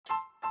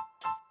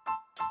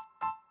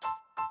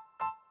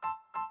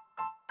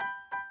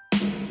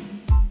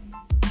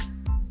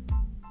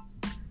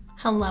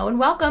Hello and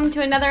welcome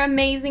to another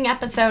amazing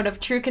episode of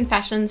True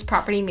Confessions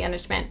Property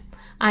Management.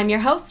 I'm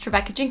your host,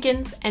 Rebecca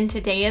Jenkins, and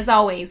today, as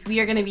always,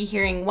 we are going to be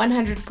hearing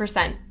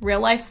 100%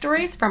 real-life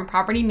stories from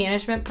property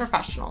management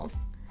professionals.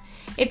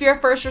 If you're a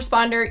first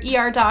responder,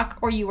 ER doc,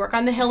 or you work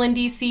on the Hill in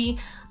DC,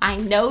 I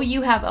know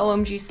you have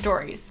OMG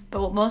stories,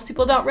 but what most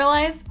people don't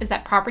realize is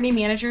that property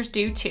managers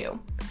do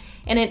too.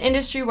 In an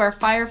industry where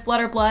fire,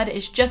 flood, or blood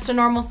is just a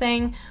normal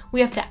thing,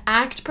 we have to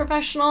act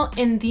professional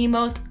in the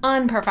most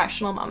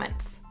unprofessional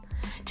moments.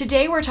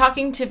 Today we're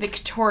talking to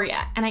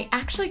Victoria, and I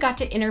actually got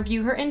to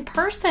interview her in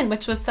person,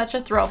 which was such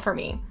a thrill for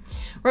me.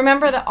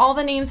 Remember that all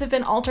the names have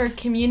been altered,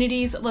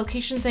 communities,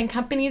 locations, and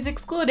companies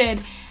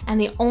excluded,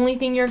 and the only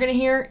thing you're going to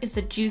hear is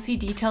the juicy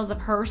details of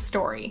her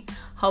story.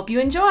 Hope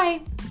you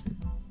enjoy!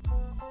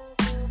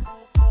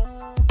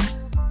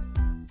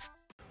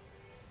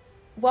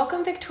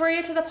 Welcome,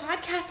 Victoria, to the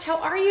podcast. How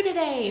are you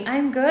today?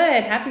 I'm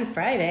good. Happy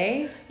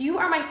Friday. You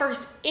are my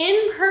first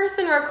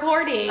in-person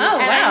recording. Oh,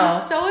 and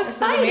wow. I'm so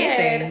excited. This is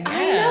amazing.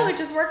 I Yeah. know, it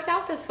just worked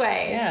out this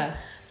way. Yeah.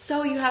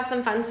 So you have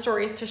some fun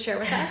stories to share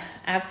with us?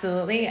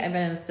 Absolutely. I've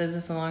been in this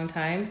business a long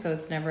time, so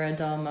it's never a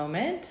dull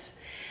moment.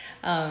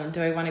 Do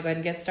I want to go ahead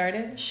and get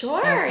started? Sure.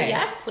 Okay.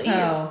 Yes, please.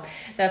 So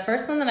the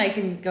first one that I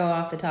can go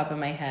off the top of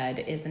my head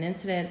is an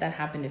incident that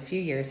happened a few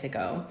years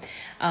ago.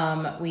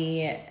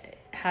 We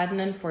had an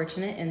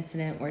unfortunate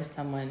incident where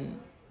someone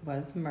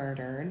was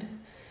murdered,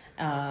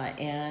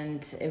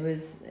 and it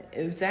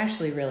was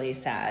actually really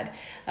sad.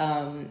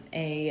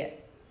 A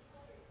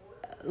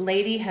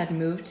lady had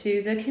moved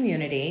to the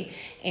community,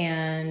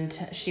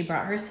 and she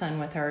brought her son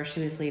with her. She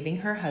was leaving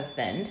her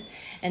husband,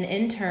 and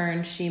in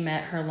turn, she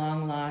met her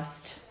long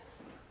lost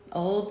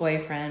old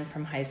boyfriend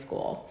from high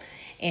school.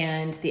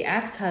 And the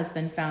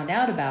ex-husband found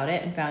out about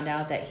it and found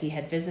out that he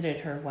had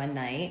visited her one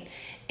night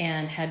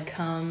and had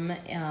come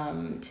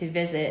to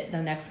visit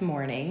the next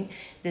morning.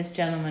 This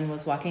gentleman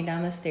was walking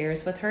down the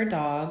stairs with her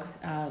dog.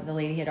 The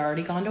lady had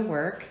already gone to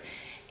work.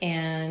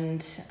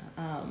 And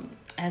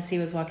as he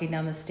was walking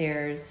down the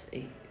stairs,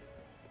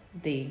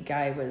 the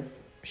guy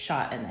was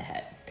shot in the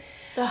head.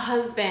 The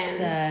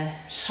husband.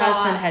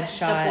 Husband had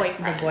shot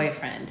the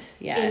boyfriend.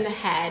 Yes.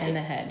 In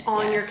the head.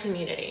 On your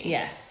community.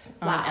 Yes.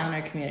 Wow. On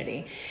our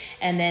community.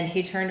 And then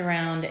he turned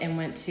around and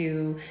went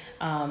to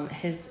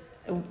his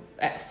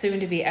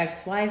soon-to-be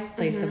ex-wife's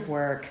place of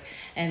work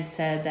and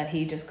said that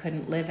he just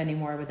couldn't live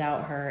anymore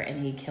without her,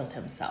 and he killed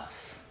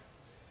himself.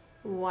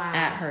 Wow.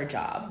 At her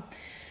job.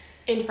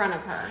 In front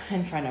of her.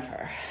 In front of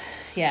her.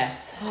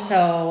 Yes.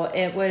 So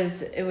it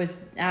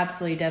was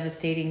absolutely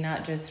devastating,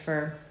 not just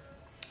for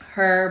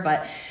her,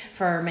 but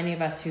for many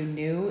of us who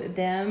knew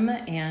them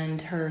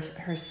and her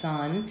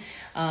son.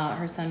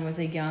 Her son was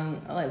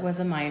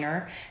a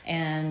minor,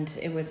 and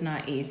it was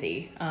not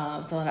easy. It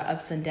was a lot of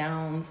ups and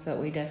downs, but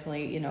we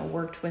definitely,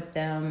 worked with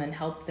them and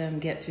helped them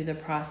get through the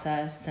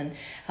process and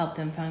helped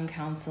them find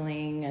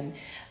counseling. And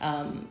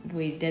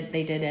they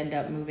did end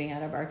up moving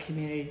out of our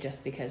community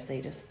just because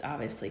they just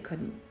obviously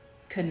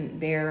couldn't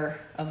bear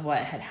of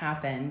what had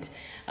happened,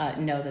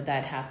 know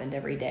that happened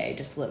every day,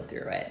 just live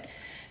through it.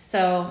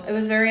 So it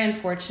was very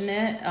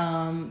unfortunate,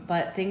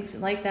 but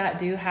things like that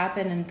do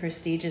happen in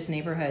prestigious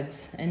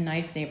neighborhoods, in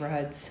nice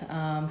neighborhoods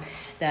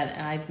that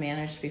I've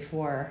managed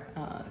before.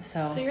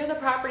 So you're the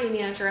property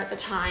manager at the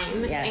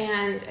time, yes.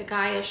 And a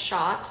guy is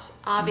shot.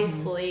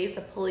 Obviously,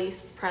 the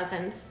police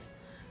presence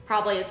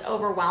probably is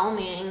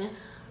overwhelming.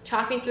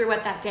 Talk me through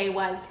what that day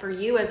was for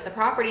you as the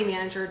property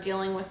manager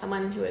dealing with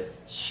someone who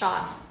is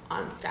shot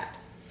on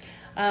steps.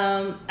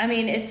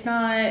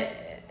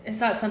 It's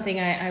not something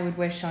I would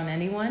wish on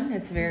anyone.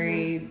 It's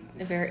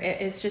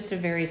it's just a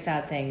very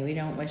sad thing. We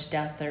don't wish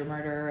death or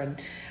murder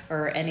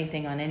or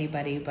anything on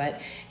anybody,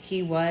 but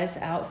he was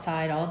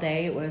outside all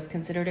day. It was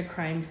considered a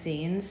crime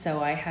scene.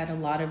 So I had a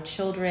lot of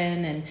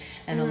children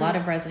and a lot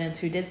of residents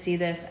who did see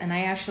this, and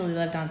I actually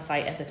lived on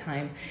site at the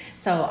time.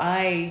 So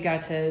I got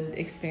to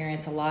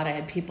experience a lot. I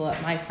had people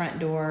at my front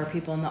door,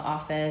 people in the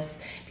office,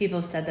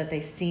 people said that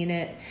they seen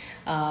it.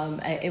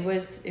 It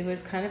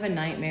was kind of a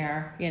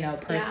nightmare,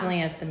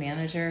 personally as the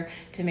manager,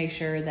 to make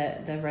sure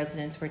that the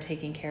residents were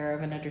taken care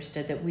of and understood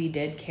that we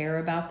did care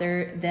about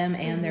them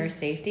and their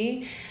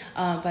safety.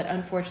 But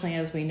unfortunately,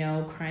 as we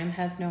know, crime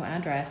has no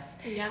address.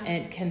 Yeah.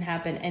 It can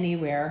happen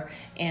anywhere.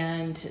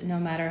 And no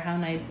matter how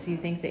nice you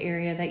think the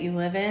area that you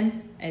live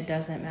in, it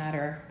doesn't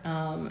matter.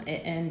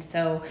 And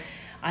so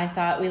I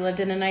thought we lived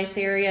in a nice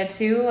area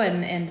too,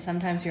 and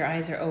sometimes your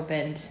eyes are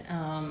opened.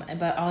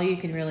 But all you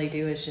can really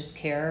do is just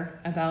care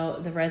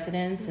about the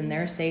residents and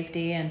their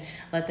safety and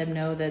let them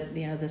know that,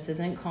 this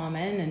isn't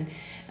common.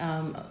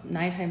 And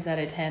 9 times out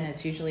of 10,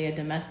 it's usually a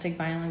domestic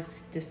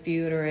violence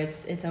dispute, or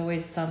it's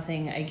always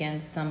something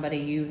against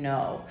somebody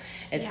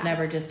It's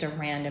never just a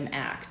random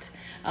act.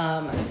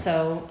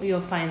 So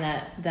you'll find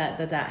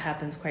that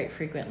happens quite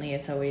frequently.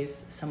 It's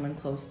always someone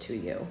close to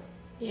you.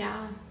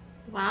 Yeah.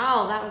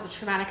 Wow, that was a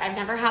traumatic. I've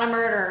never had a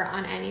murder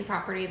on any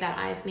property that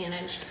I've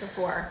managed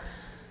before.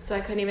 So I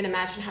couldn't even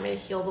imagine having to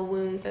heal the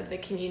wounds of the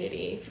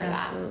community for that.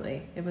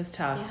 Absolutely. It was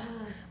tough.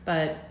 Yeah.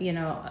 But, you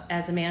know,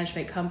 as a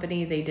management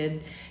company, they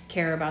did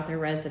care about their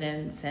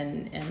residents,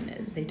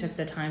 and they took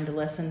the time to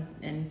listen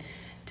and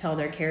tell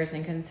their cares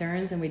and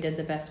concerns, and we did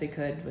the best we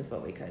could with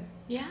what we could.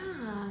 Yeah.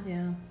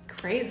 Yeah.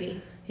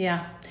 Crazy.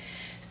 Yeah.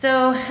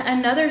 So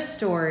another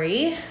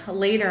story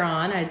later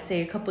on, I'd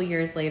say a couple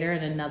years later,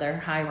 in another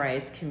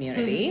high-rise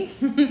community,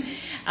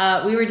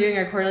 we were doing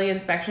our quarterly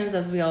inspections,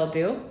 as we all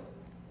do.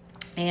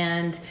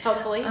 And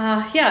hopefully,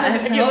 yeah,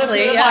 if you hopefully,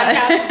 listen to the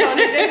podcast, someone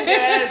who didn't do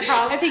it, it's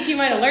probably. I think you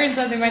might have learned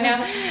something by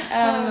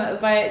now.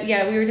 But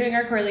yeah, we were doing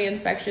our quarterly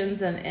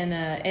inspections, and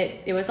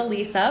it was a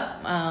lease up.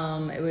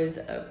 It was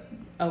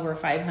over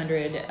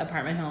 500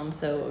 apartment homes,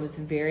 so it was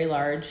very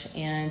large.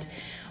 And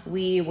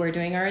we were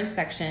doing our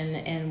inspection,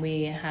 and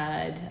we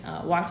had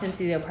walked into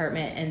the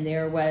apartment, and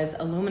there was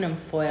aluminum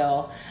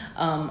foil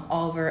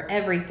over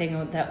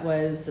everything that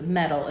was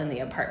metal in the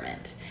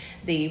apartment.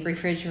 The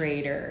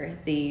refrigerator,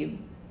 the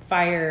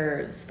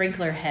fire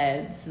sprinkler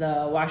heads,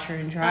 the washer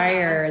and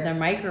dryer, the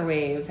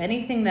microwave,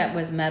 anything that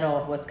was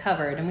metal was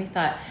covered. And we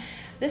thought,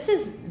 this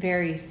is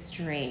very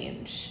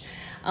strange.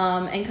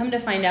 And come to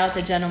find out,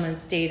 the gentleman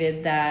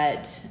stated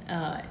that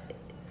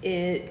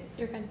You're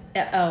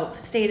good.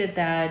 Stated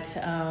that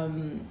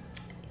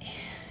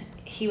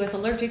he was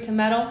allergic to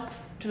metal,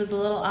 which was a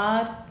little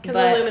odd. Because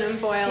aluminum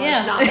foil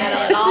is not metal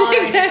at all.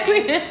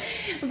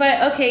 Exactly.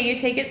 But okay, you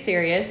take it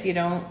serious. You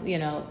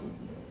don't,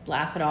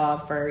 laugh it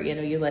off, or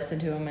you listen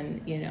to him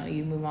and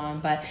you move on.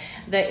 But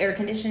the air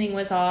conditioning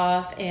was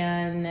off,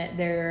 and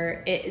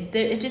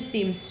it just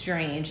seems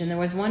strange. And there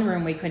was one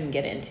room we couldn't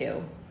get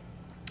into,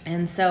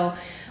 and so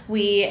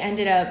we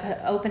ended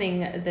up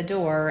opening the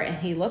door, and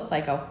he looked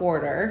like a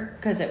hoarder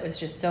because it was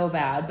just so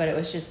bad, but it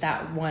was just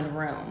that one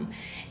room.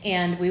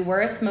 And we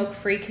were a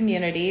smoke-free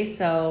community,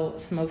 so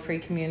smoke-free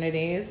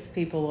communities,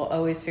 people will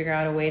always figure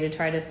out a way to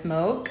try to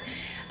smoke.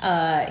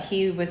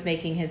 He was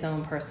making his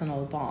own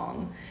personal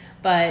bong.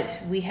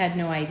 But we had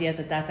no idea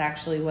that that's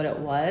actually what it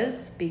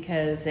was,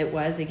 because it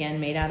was, again,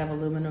 made out of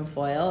aluminum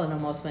foil and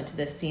almost went to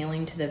the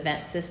ceiling, to the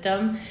vent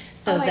system,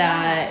 so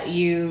that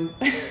you,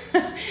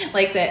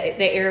 like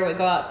the air would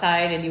go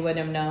outside and you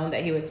wouldn't have known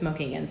that he was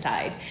smoking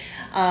inside.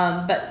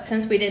 But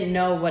since we didn't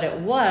know what it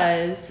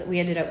was, we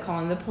ended up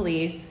calling the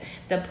police.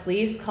 The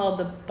police called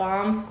the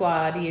bomb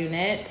squad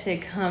unit to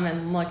come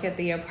and look at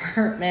the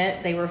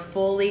apartment. They were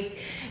fully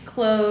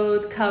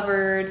clothed,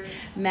 covered,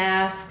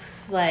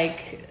 masks,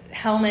 like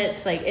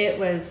helmets. Like it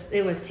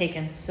was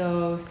taken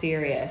so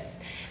serious,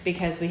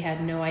 because we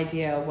had no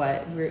idea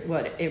what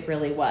it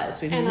really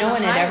was. No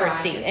one had ever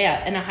seen,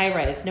 in a high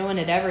rise, no one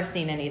had ever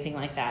seen anything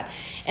like that.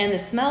 And the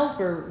smells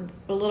were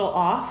a little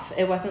off.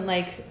 It wasn't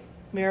like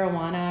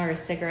marijuana or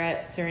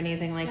cigarettes or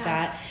anything like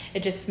that.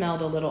 It just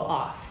smelled a little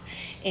off.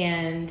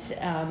 And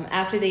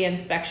after the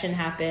inspection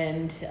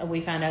happened, we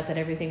found out that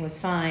everything was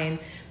fine,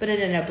 but it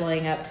ended up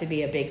blowing up to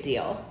be a big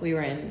deal. We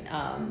were in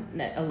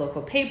a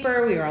local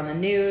paper, we were on the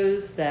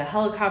news, the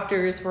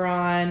helicopters were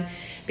on,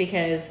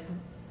 because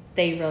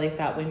they really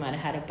thought we might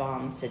have had a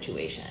bomb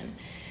situation.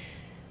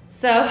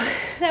 So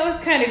that was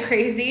kind of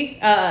crazy.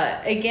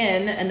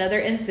 Again,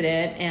 another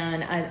incident,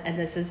 and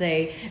this is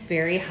a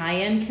very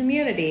high-end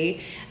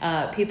community.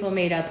 People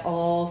made up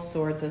all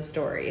sorts of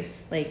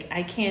stories. Like,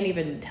 I can't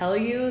even tell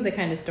you the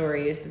kind of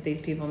stories that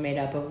these people made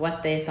up of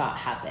what they thought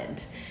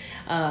happened.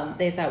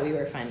 They thought we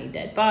were finding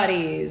dead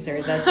bodies,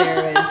 or that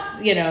there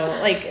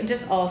was, like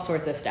just all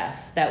sorts of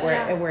stuff that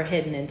were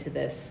hidden into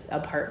this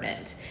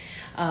apartment.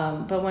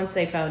 But once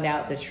they found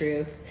out the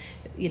truth,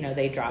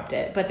 they dropped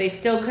it. But they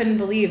still couldn't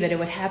believe that it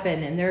would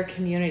happen in their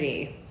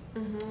community.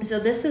 Mm-hmm. So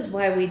this is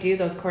why we do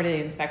those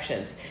quarterly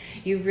inspections.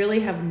 You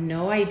really have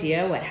no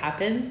idea what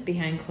happens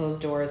behind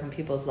closed doors in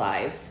people's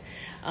lives.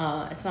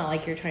 It's not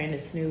like you're trying to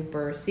snoop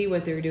or see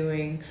what they're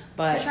doing,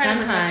 but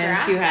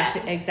sometimes you have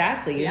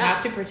to, you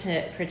have to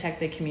protect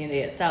the community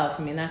itself.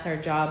 I mean, that's our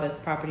job as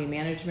property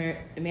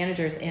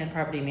managers and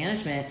property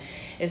management,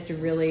 is to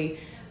really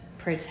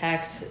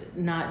protect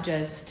not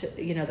just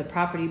the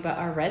property, but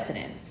our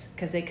residents,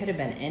 because they could have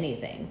been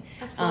anything.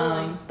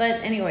 Absolutely. But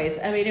anyways,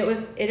 I mean,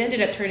 it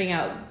ended up turning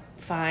out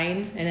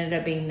fine. It ended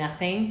up being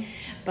nothing,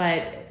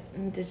 but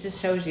it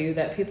just shows you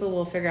that people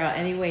will figure out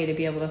any way to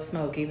be able to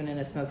smoke, even in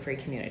a smoke-free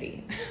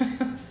community.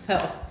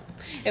 So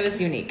it was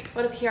unique.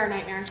 What a PR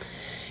nightmare.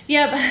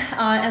 Yep.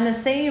 And the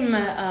same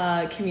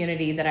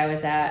community that I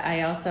was at,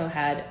 I also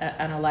had,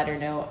 on a lighter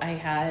note, I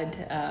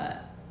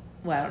had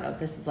well, I don't know if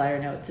this is lighter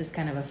note, it's just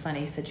kind of a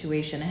funny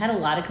situation. I had a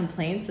lot of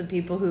complaints of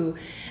people who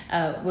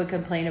would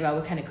complain about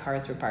what kind of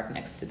cars were parked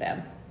next to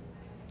them.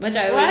 Which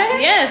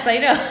yes, I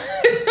know.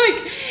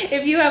 It's like,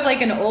 if you have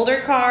like an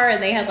older car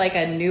and they had like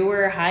a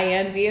newer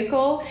high-end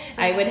vehicle,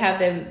 I would have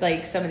them,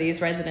 like some of these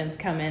residents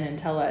come in and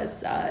tell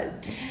us, I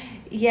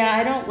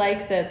don't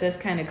like that this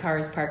kind of car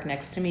is parked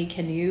next to me.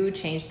 Can you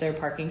change their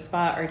parking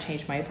spot or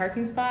change my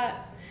parking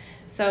spot?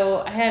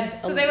 So I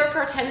had... So they were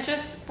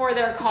pretentious for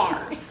their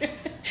cars.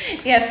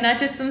 Yes, not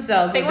just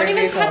themselves. They but weren't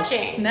their even vehicles.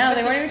 touching. No,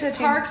 but they weren't just even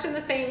touching. Parked in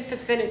the same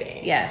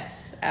vicinity.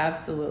 Yes,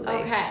 absolutely.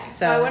 Okay,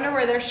 so I wonder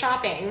where they're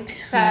shopping,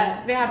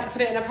 that they have to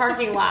put it in a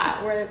parking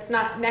lot where it's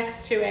not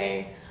next to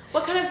a...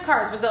 What kind of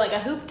cars? Was it like a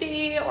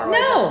hoopty? Or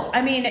No,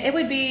 I mean, it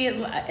would be,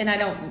 and I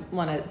don't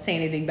want to say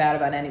anything bad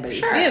about anybody's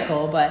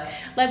vehicle, but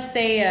let's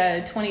say a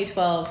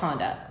 2012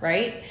 Honda,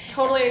 right?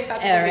 Totally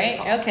acceptable. All right,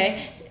 vehicle.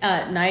 okay.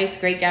 Nice,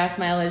 great gas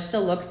mileage,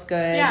 still looks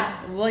good. Yeah.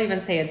 We'll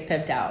even say it's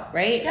pimped out,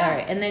 right? Yeah. All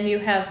right. And then you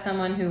have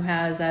someone who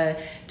has a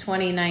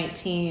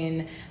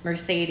 2019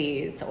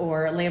 Mercedes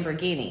or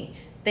Lamborghini.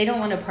 They don't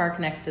want to park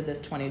next to this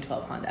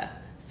 2012 Honda.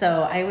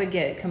 So I would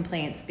get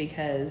complaints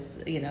because,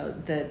 they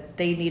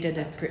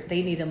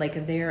needed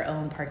like their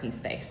own parking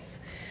space.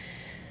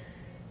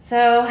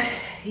 So,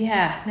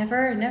 yeah,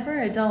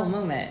 never a dull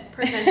moment.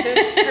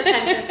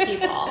 Pretentious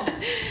people.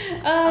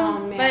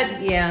 Oh, man.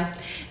 But yeah,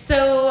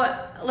 so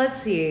let's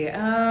see.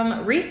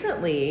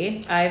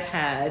 Recently, I've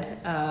had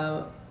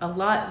a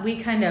lot. We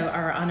kind of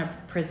are on a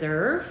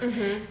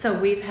preserve, so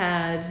we've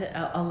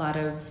had a lot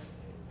of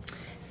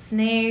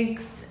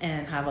snakes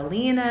and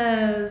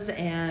javelinas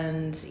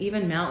and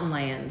even mountain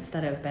lions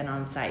that have been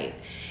on site.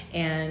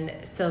 And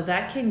so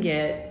that can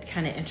get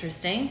kind of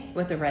interesting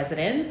with the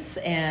residents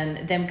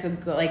and them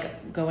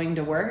going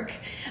to work.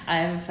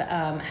 I've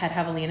had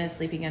javelinas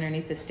sleeping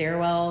underneath the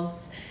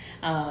stairwells.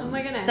 Oh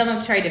my goodness. Some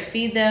have tried to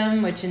feed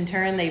them, which in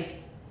turn the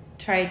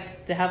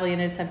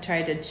javelinas have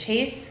tried to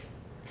chase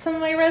some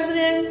of my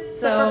residents.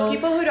 So for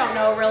people who don't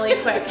know,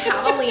 really quick,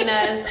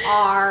 javelinas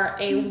are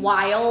a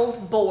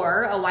wild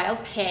boar, a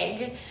wild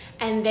pig,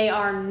 and they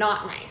are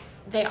not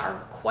nice. They are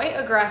quite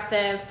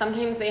aggressive.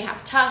 Sometimes they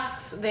have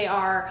tusks. They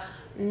are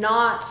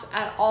not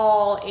at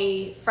all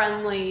a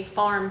friendly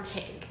farm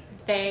pig.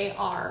 They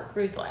are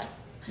ruthless.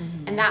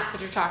 And that's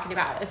what you're talking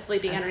about, is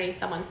sleeping underneath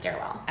someone's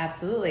stairwell.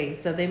 Absolutely.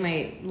 So they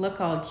might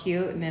look all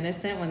cute and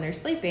innocent when they're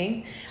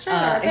sleeping, Sure,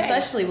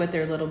 especially with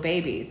their little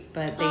babies.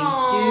 But they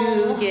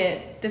do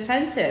get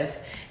defensive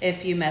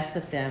if you mess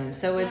with them.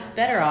 So it's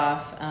better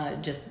off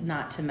just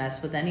not to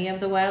mess with any of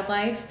the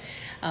wildlife.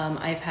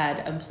 I've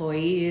had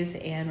employees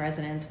and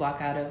residents walk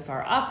out of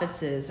our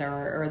offices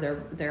or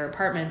their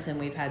apartments, and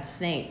we've had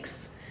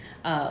snakes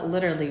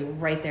literally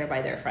right there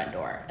by their front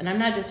door. And I'm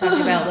not just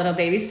talking about little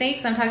baby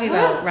snakes, I'm talking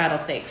about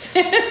rattlesnakes.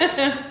 Oh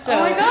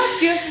my gosh,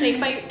 do you have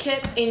snake bite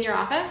kits in your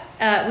office?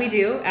 We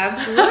do,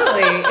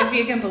 absolutely, if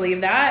you can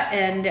believe that.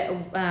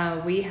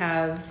 And we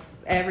have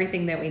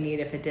everything that we need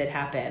if it did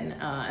happen.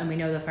 And we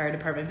know the fire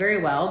department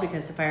very well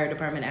because the fire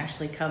department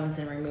actually comes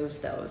and removes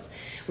those.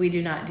 We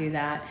do not do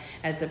that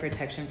as a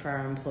protection for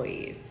our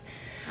employees.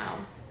 Wow.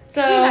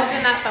 So, Could you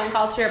imagine that phone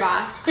call to your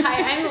boss?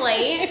 Hi, I'm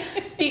late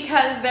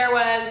because there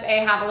was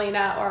a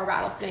javelina or a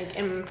rattlesnake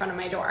in front of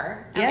my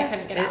door and I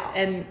couldn't get out.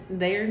 And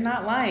they're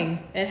not lying.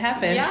 It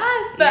happens.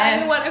 Yes, but I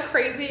mean, what a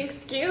crazy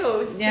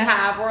excuse to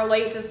have. Or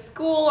late to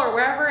school or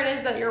wherever it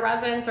is that your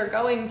residents are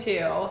going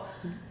to.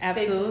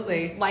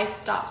 Absolutely. Life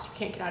stops. You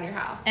can't get out of your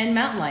house. And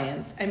mountain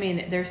lions. I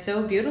mean, they're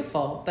so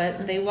beautiful,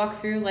 but they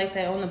walk through like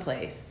they own the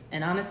place.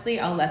 And honestly,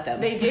 I'll let them.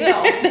 They do.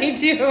 They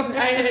do.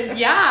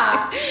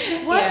 Yeah.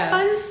 What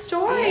fun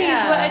stories.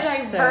 Yeah. What a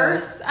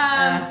diverse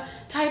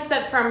types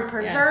of, from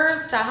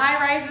preserves to high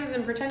rises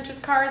and pretentious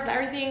cars and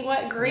everything.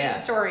 What great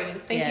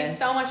stories. Thank you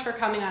so much for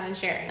coming on and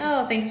sharing.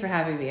 Oh, thanks for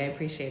having me. I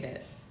appreciate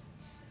it.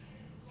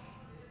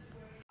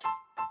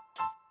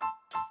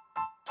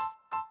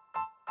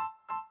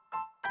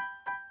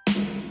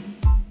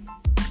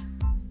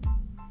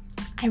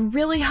 I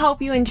really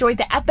hope you enjoyed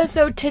the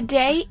episode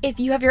today. If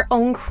you have your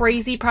own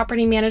crazy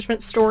property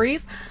management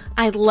stories,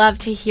 I'd love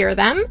to hear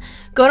them.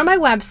 Go to my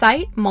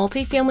website,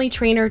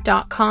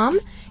 multifamilytrainer.com,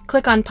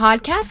 click on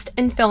podcast,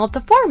 and fill out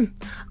the form.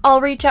 I'll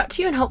reach out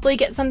to you and hopefully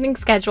get something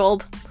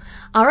scheduled.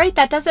 All right,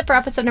 that does it for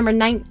episode number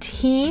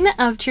 19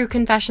 of True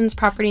Confessions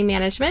Property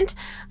Management.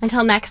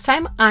 Until next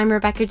time, I'm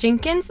Rebecca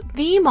Jenkins,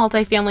 the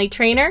multifamily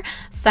trainer,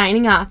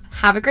 signing off.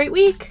 Have a great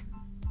week.